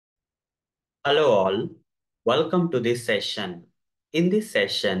Hello all, welcome to this session. In this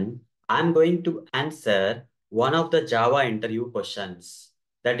session, I'm going to answer one of the Java interview questions.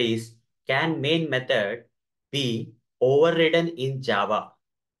 That is, can main method be overridden in Java?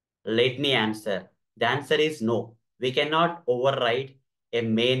 Let me answer. The answer is no. We cannot override a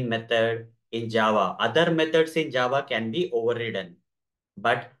main method in Java. Other methods in Java can be overridden,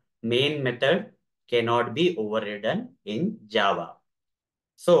 but main method cannot be overridden in Java.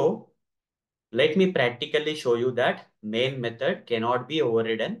 So, let me practically show you that main method cannot be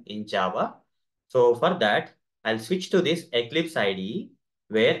overridden in Java. So for that, I'll switch to this Eclipse IDE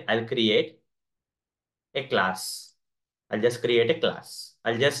where I'll create a class. I'll just create a class.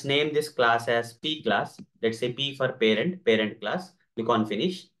 I'll just name this class as P class. Let's say P for parent class. Click on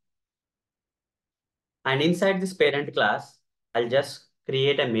finish. And inside this parent class, I'll just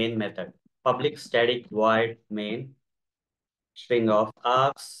create a main method. Public static void main string of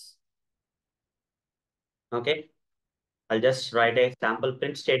args. Okay. I'll just write a sample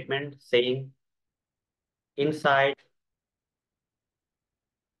print statement saying inside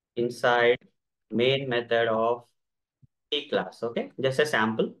inside main method of P class. Okay, just a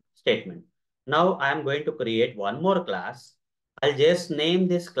sample statement. Now I am going to create one more class. I'll just name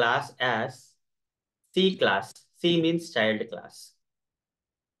this class as C class. C means child class.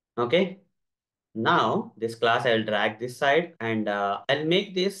 Okay, now this class I'll drag this side and I'll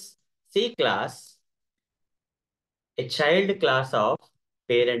make this C class a child class of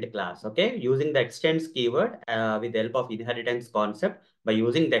parent class. Okay, using the extends keyword with the help of inheritance concept. By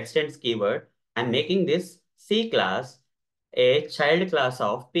using the extends keyword, I'm making this C class a child class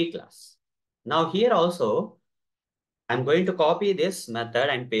of P class. Now here also, I'm going to copy this method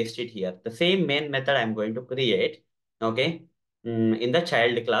and paste it here. The same main method I'm going to create, okay, in the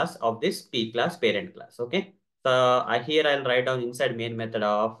child class of this P class parent class. Okay, so here I'll write down inside main method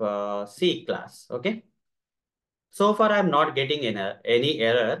of C class. Okay. So far, I'm not getting any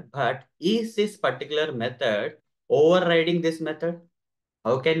error, but is this particular method overriding this method?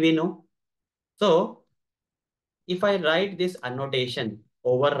 How can we know? So if I write this annotation,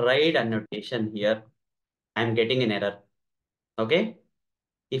 override annotation here, I'm getting an error. Okay.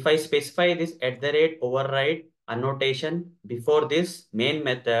 If I specify this at the rate override annotation before this main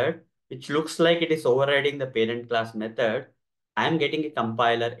method, which looks like it is overriding the parent class method, I'm getting a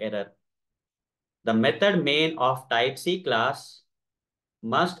compiler error. The method main of type C class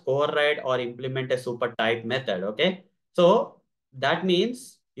must override or implement a super type method. Okay. So that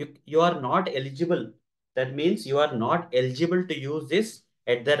means you are not eligible. That means you are not eligible to use this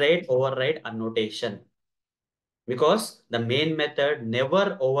at the rate override annotation because the main method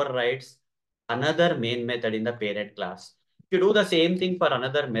never overrides another main method in the parent class. If you do the same thing for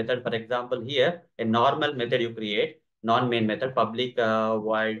another method, for example, here, a normal method you create, non-main method, public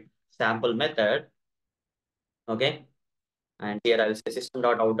void sample method. Okay. And here I'll say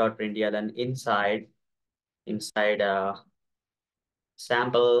system.out.println and inside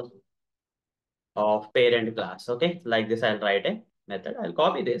sample of parent class. Okay, like this, I'll write a method. I'll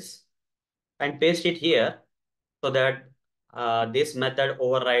copy this and paste it here so that this method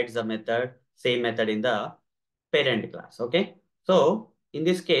overrides the same method in the parent class. Okay, so in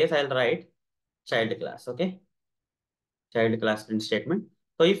this case, I'll write child class. Okay, child class print statement.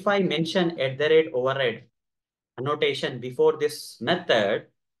 So if I mention at the rate override annotation before this method,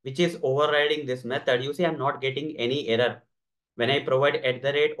 which is overriding this method, you see I'm not getting any error. When I provide at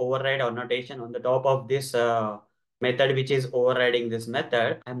the rate override annotation on the top of this method, which is overriding this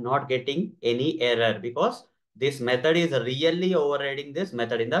method, I'm not getting any error because this method is really overriding this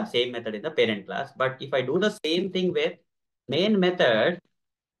method in the same method in the parent class. But if I do the same thing with main method,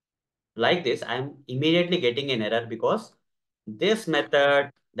 like this, I'm immediately getting an error because this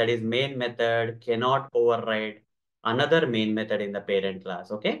method, that is main method, cannot override another main method in the parent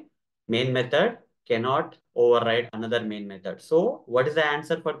class. Okay. Main method cannot override another main method. So what is the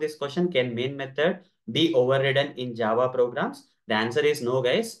answer for this question? Can main method be overridden in Java programs? The answer is no,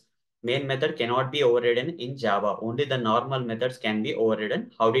 guys. Main method cannot be overridden in Java. Only the normal methods can be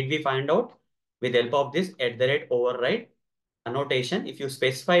overridden. How did we find out? With help of this at the rate override annotation, if you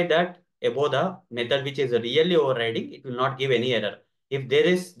specify that above the method which is really overriding, it will not give any error. If there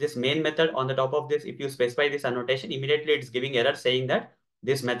is this main method on the top of this, if you specify this annotation, immediately it's giving error saying that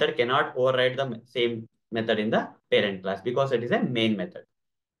this method cannot override the same method in the parent class because it is a main method.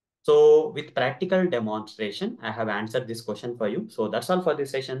 So with practical demonstration, I have answered this question for you. So that's all for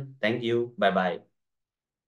this session. Thank you. Bye bye.